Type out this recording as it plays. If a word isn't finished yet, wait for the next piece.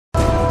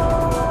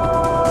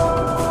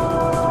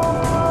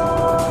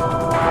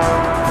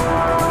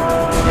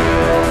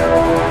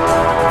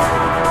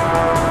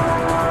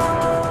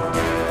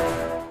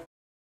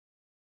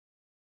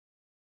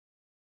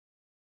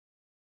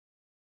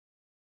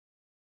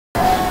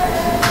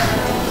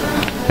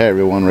Hey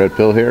everyone, Red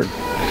Pill here.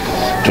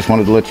 Just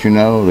wanted to let you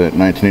know that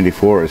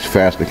 1984 is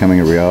fast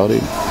becoming a reality.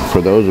 For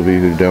those of you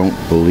who don't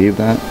believe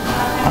that,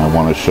 I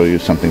want to show you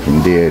something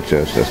from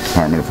DHS, that's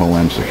Department of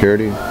Homeland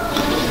Security.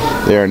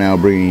 They are now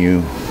bringing you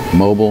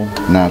mobile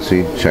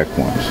Nazi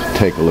checkpoints.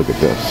 Take a look at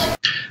this.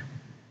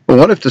 Well,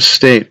 what if the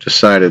state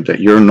decided that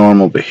your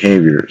normal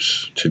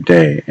behaviors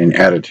today and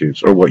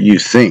attitudes, or what you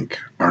think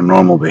are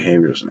normal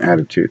behaviors and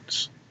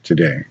attitudes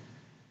today,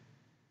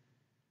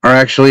 are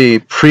actually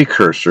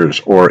precursors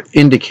or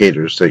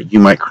indicators that you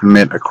might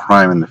commit a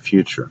crime in the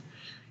future,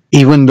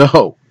 even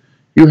though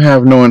you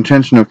have no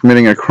intention of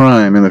committing a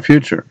crime in the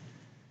future?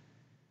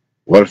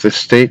 What if the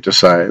state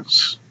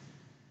decides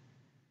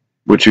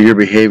which of your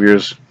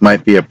behaviors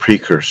might be a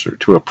precursor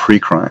to a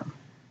pre-crime?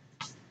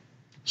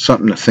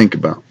 Something to think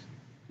about.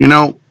 You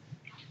know,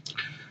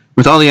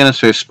 with all the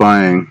NSA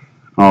spying,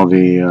 all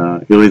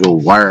the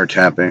illegal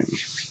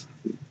wiretapping,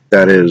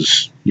 that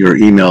is, your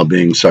email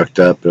being sucked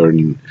up or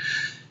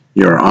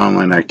your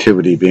online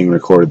activity being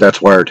recorded, that's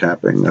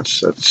wiretapping.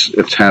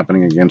 It's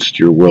happening against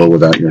your will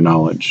without your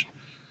knowledge.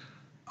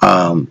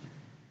 People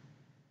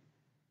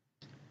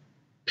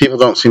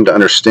don't seem to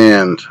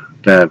understand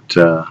that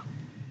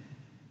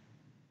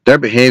their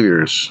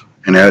behaviors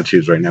and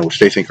attitudes right now, which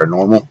they think are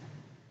normal,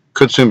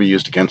 could soon be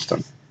used against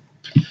them.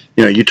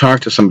 You know, you talk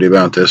to somebody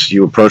about this,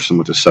 you approach them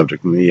with this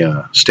subject, and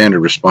the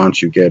standard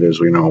response you get is,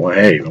 well,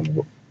 hey,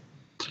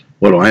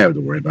 what do I have to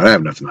worry about? I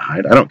have nothing to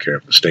hide. I don't care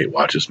if the state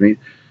watches me.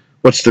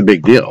 What's the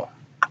big deal?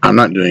 I'm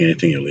not doing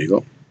anything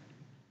illegal.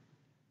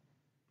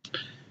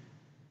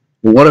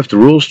 Well, what if the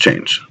rules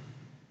change?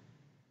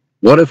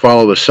 What if all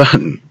of a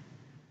sudden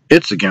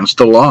it's against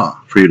the law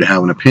for you to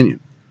have an opinion,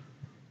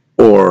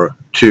 or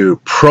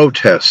to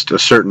protest a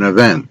certain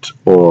event,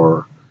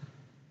 or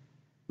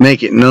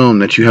make it known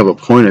that you have a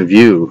point of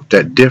view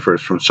that differs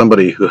from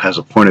somebody who has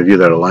a point of view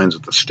that aligns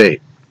with the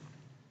state?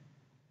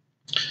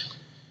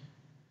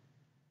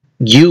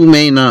 You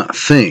may not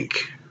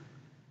think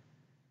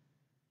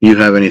you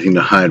have anything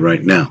to hide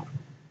right now,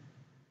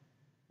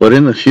 but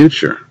in the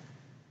future,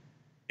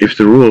 if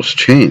the rules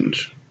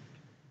change,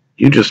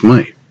 you just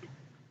might.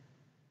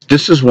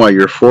 This is why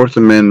your Fourth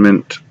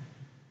Amendment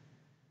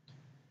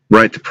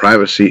right to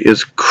privacy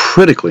is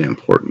critically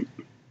important.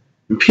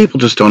 And people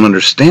just don't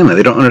understand that.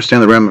 They don't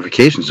understand the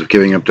ramifications of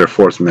giving up their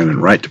Fourth Amendment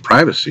right to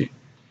privacy.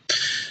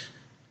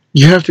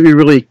 You have to be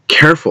really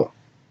careful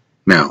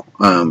now.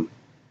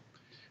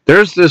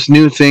 There's this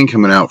new thing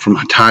coming out from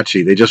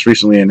Hitachi. They just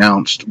recently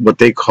announced what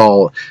they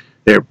call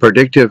their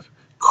predictive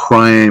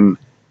crime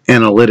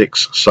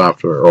analytics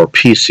software, or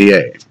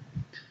PCA.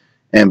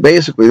 And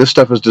basically this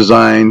stuff is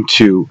designed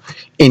to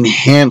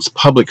enhance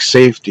public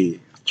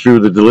safety through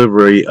the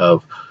delivery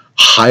of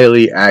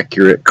highly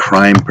accurate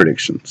crime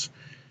predictions.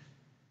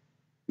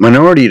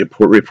 Minority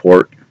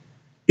Report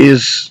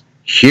is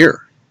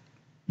here.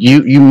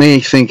 You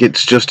may think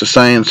it's just a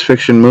science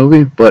fiction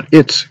movie, but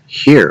it's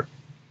here.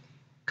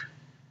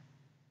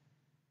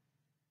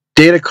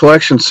 Data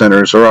collection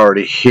centers are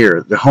already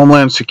here. The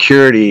Homeland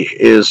Security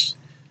is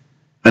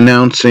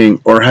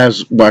announcing, or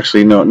has, well,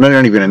 actually, no,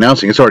 not even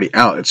announcing, it's already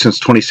out. It's since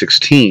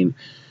 2016.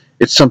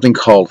 It's something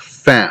called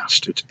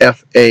FAST. It's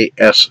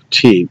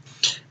F-A-S-T.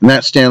 And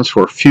that stands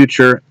for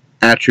Future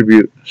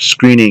Attribute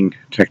Screening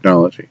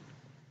Technology.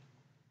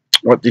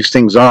 What these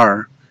things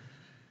are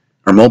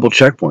mobile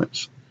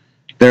checkpoints.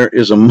 There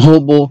is a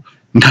mobile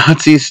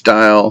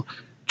Nazi-style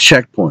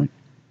checkpoint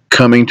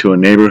coming to a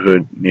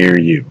neighborhood near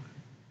you.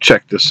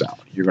 Check this out.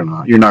 You're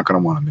not gonna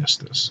want to miss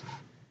this.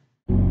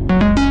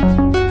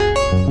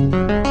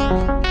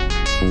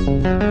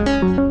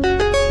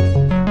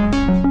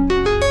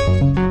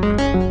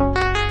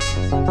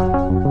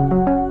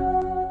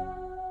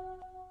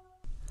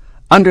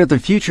 Under the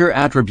Future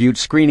Attribute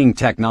Screening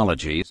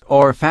Technologies,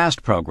 or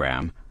FAST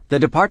program, the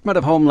Department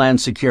of Homeland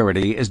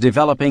Security is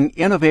developing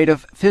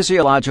innovative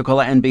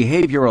physiological and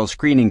behavioral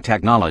screening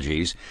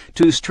technologies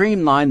to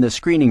streamline the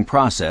screening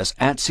process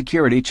at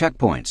security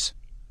checkpoints.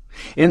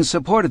 In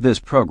support of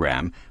this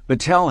program,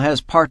 Battelle has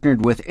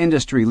partnered with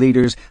industry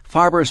leaders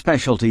Farber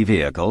Specialty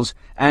Vehicles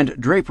and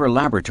Draper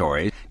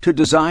Laboratories to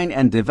design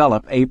and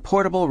develop a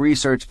portable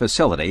research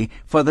facility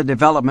for the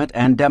development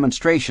and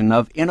demonstration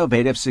of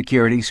innovative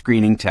security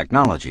screening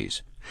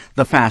technologies,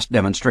 the FAST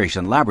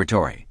Demonstration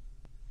Laboratory.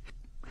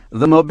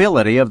 The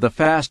mobility of the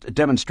FAST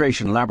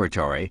Demonstration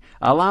Laboratory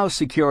allows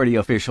security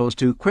officials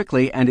to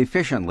quickly and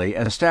efficiently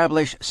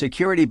establish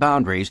security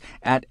boundaries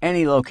at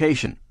any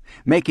location,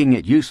 making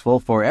it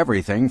useful for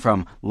everything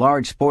from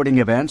large sporting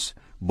events,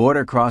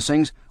 border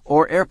crossings,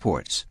 or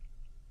airports.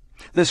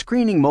 The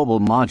Screening Mobile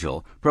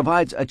Module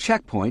provides a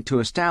checkpoint to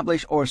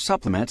establish or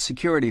supplement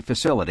security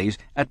facilities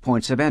at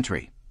points of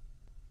entry.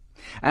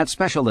 At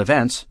special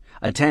events,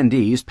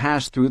 attendees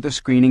pass through the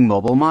Screening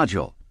Mobile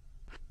Module.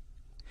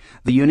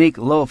 The unique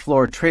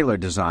low-floor trailer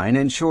design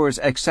ensures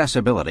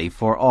accessibility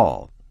for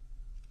all.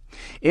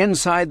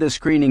 Inside the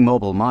Screening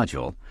Mobile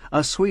Module,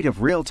 a suite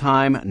of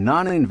real-time,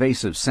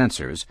 non-invasive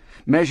sensors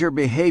measure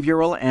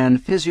behavioral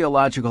and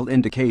physiological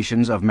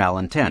indications of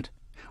malintent,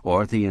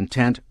 or the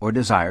intent or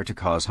desire to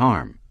cause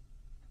harm.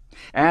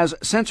 As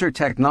sensor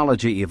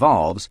technology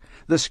evolves,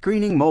 the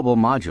screening mobile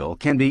module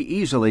can be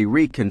easily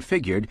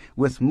reconfigured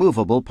with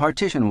movable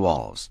partition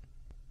walls.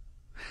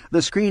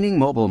 The screening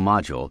mobile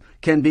module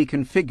can be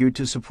configured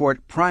to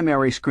support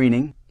primary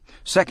screening,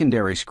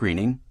 secondary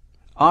screening,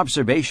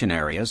 observation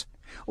areas,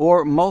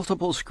 or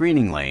multiple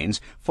screening lanes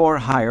for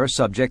higher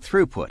subject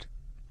throughput.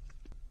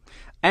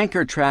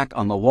 Anchor track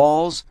on the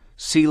walls,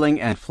 ceiling,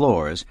 and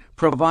floors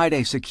provide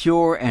a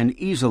secure and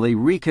easily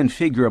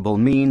reconfigurable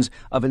means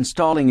of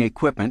installing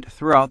equipment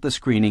throughout the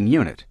screening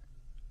unit.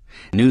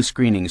 New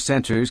screening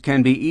sensors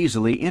can be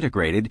easily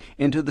integrated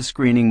into the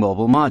screening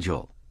mobile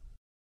module.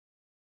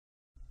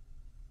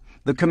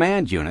 The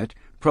command unit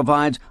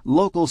provides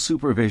local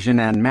supervision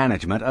and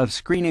management of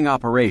screening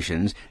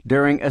operations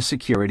during a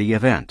security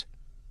event.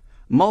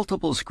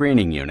 Multiple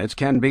screening units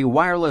can be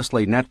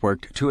wirelessly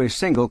networked to a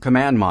single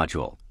command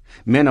module,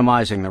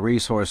 minimizing the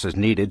resources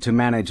needed to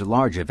manage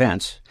large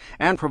events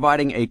and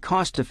providing a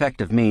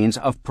cost-effective means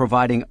of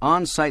providing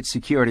on-site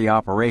security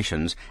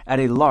operations at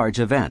a large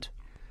event.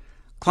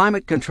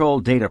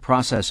 Climate-controlled data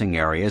processing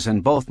areas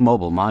in both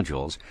mobile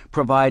modules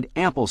provide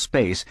ample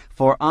space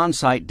for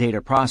on-site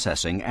data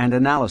processing and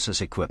analysis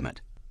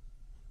equipment.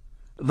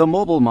 The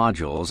mobile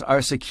modules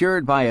are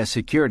secured by a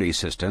security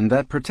system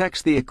that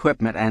protects the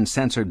equipment and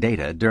sensor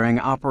data during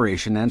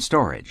operation and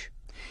storage.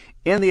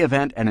 In the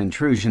event an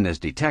intrusion is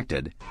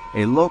detected,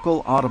 a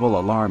local audible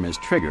alarm is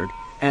triggered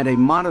and a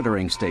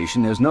monitoring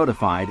station is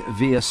notified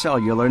via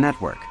cellular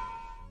network.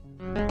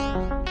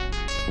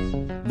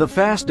 The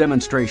FAST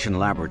Demonstration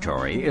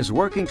Laboratory is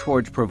working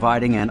towards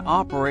providing an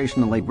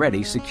operationally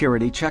ready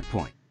security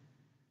checkpoint.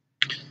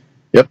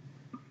 Yep.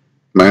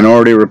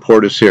 Minority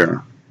Report is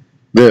here.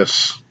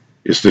 This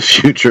is the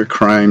Future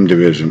Crime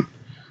Division,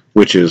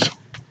 which is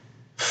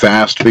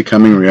fast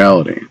becoming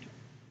reality.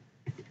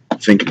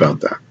 Think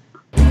about that.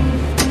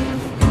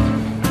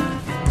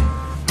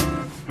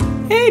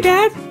 Hey,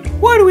 Dad,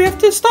 why do we have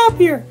to stop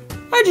here?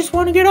 I just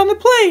want to get on the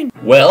plane.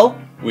 Well,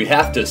 we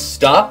have to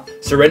stop,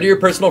 surrender your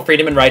personal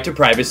freedom and right to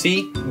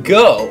privacy,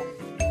 go!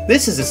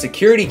 This is a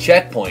security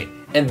checkpoint,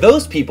 and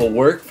those people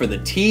work for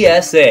the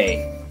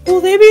TSA. Will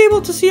they be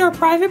able to see our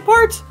private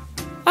parts?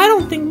 I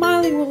don't think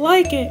Miley will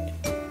like it.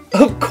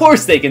 Of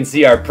course they can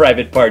see our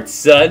private parts,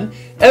 son!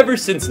 Ever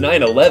since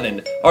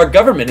 9/11, our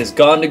government has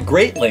gone to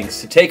great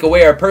lengths to take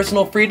away our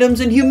personal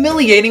freedoms in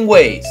humiliating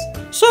ways.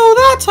 So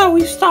that's how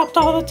we've stopped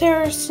all the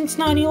terrorists since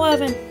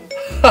 9/11.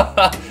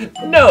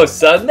 No,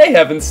 son, they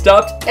haven't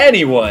stopped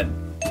anyone.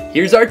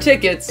 Here's our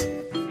tickets.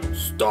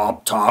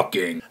 Stop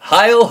talking.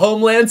 Heil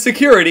Homeland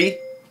Security.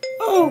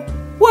 Oh,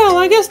 well,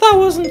 I guess that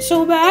wasn't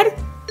so bad.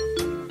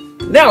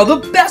 Now the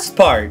best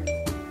part.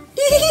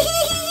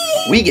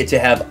 We get to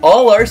have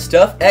all our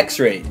stuff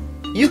x-rayed.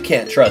 You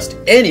can't trust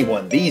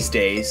anyone these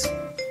days.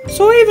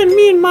 So even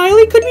me and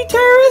Miley could be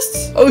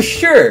terrorists? Oh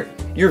sure,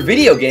 your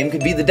video game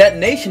could be the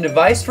detonation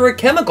device for a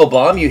chemical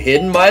bomb you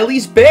hid in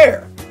Miley's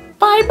bear.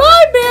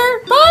 Bye-bye, Bear!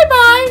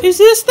 Bye-bye! Is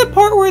this the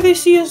part where they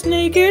see us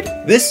naked?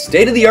 This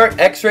state-of-the-art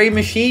x-ray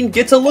machine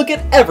gets a look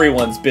at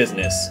everyone's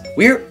business.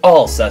 We're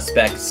all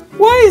suspects.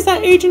 Why is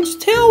that agent's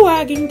tail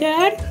wagging,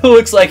 Dad?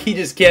 Looks like he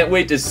just can't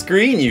wait to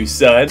screen you,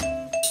 son.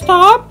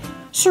 Stop!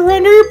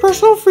 Surrender your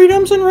personal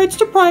freedoms and rights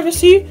to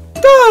privacy.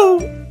 Go!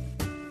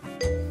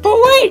 But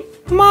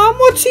wait! Mom,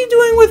 what's he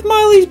doing with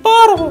Miley's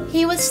bottle?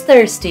 He was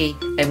thirsty,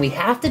 and we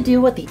have to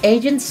do what the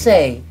agents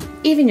say.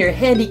 Even your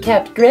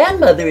handicapped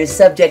grandmother is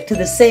subject to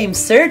the same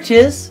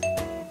searches.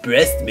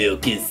 Breast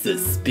milk is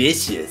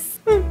suspicious.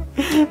 Are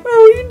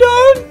we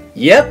done?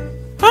 Yep,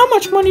 How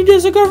much money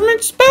does the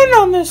government spend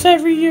on this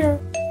every year?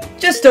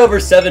 just over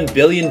 $7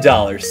 billion,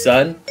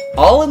 son.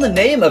 All in the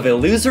name of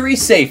illusory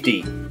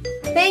safety.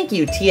 Thank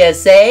you,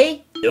 TSA.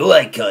 No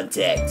eye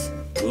contact.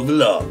 Move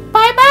along.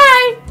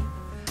 Bye-bye!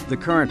 The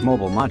current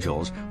mobile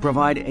modules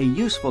provide a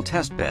useful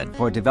testbed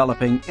for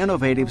developing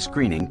innovative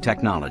screening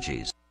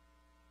technologies.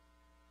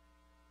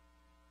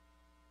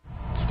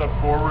 Step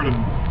forward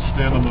and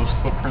stand on those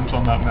footprints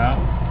on that map.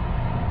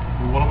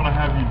 And what I'm going to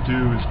have you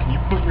do is, can you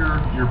put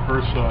your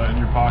purse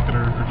in your pocket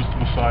or just to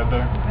the side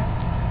there?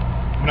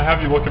 I'm going to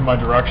have you look in my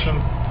direction.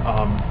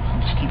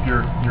 Just keep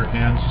your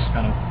hands just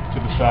kind of to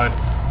the side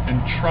and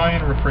try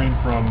and refrain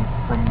from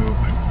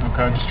moving.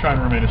 Okay, just try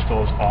and remain as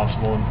still as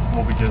possible, and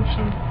we'll begin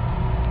soon.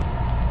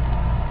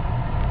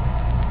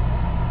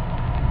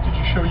 Did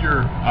you show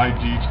your ID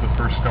to the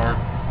first guard?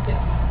 Yeah.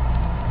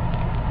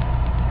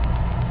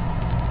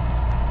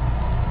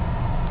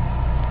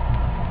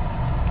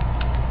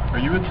 Are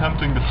you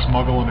attempting to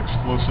smuggle an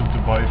explosive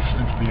device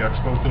into the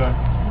expo today?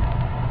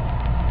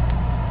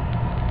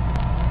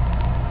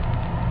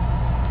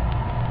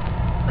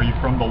 Are you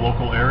from the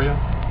local area?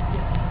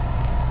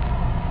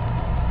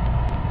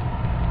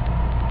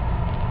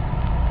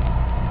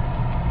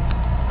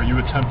 Are you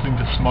attempting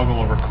to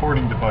smuggle a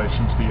recording device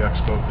into the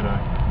expo today?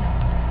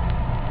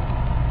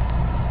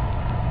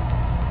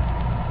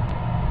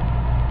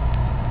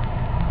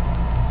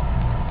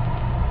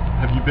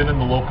 Have you been in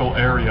the local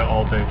area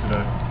all day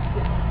today?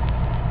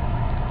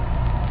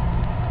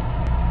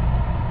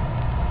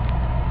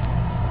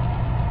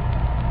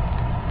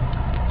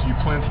 Do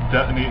plan to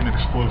detonate an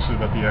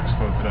explosive at the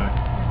expo today?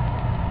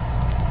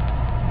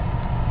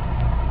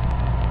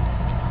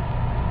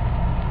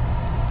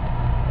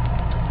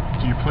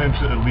 Do you plan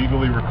to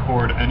illegally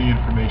record any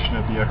information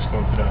at the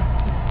expo today?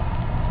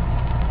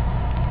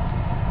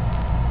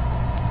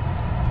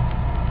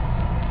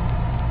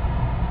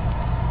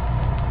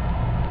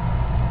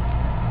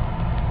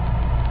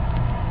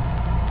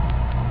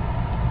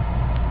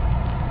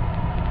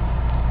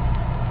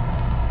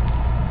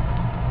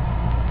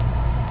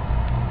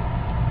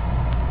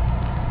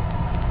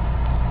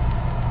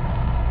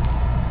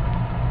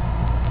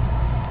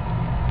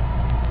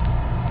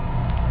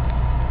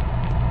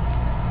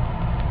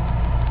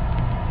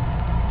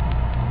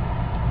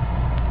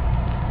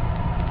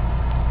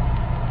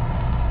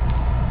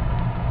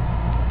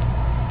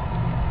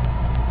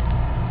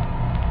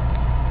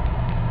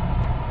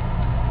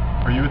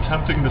 Are you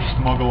attempting to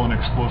smuggle an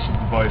explosive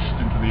device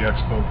into the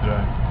expo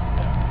today?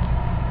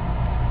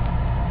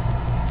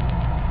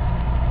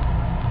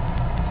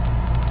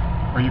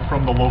 Are you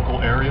from the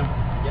local area?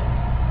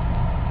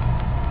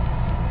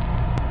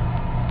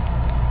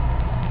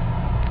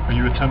 Are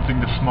you attempting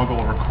to smuggle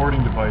a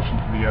recording device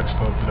into the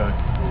expo today?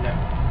 No.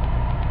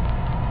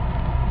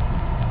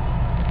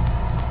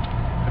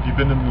 Have you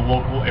been in the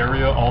local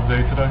area all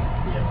day today?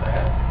 Yes, I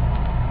have.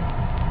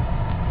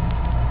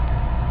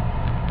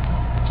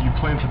 Do you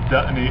plan to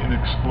detonate an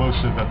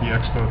explosive at the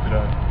expo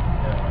today?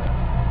 No, I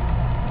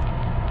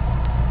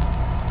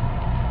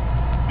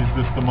Is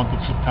this the month of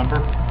September?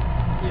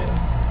 don't. Yeah.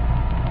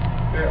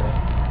 Barely.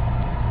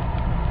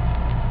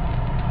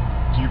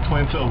 Do you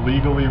plan to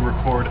illegally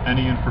record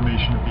any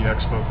information at the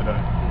expo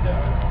today? No,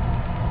 I don't.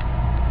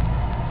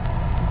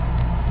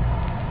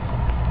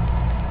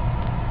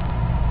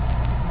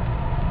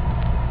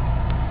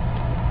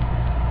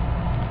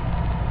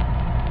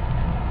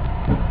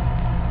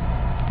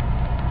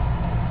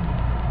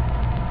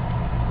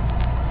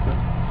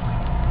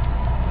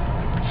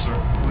 Sir,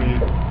 let me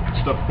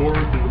step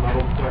forward through the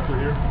metal detector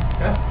here.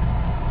 Yeah.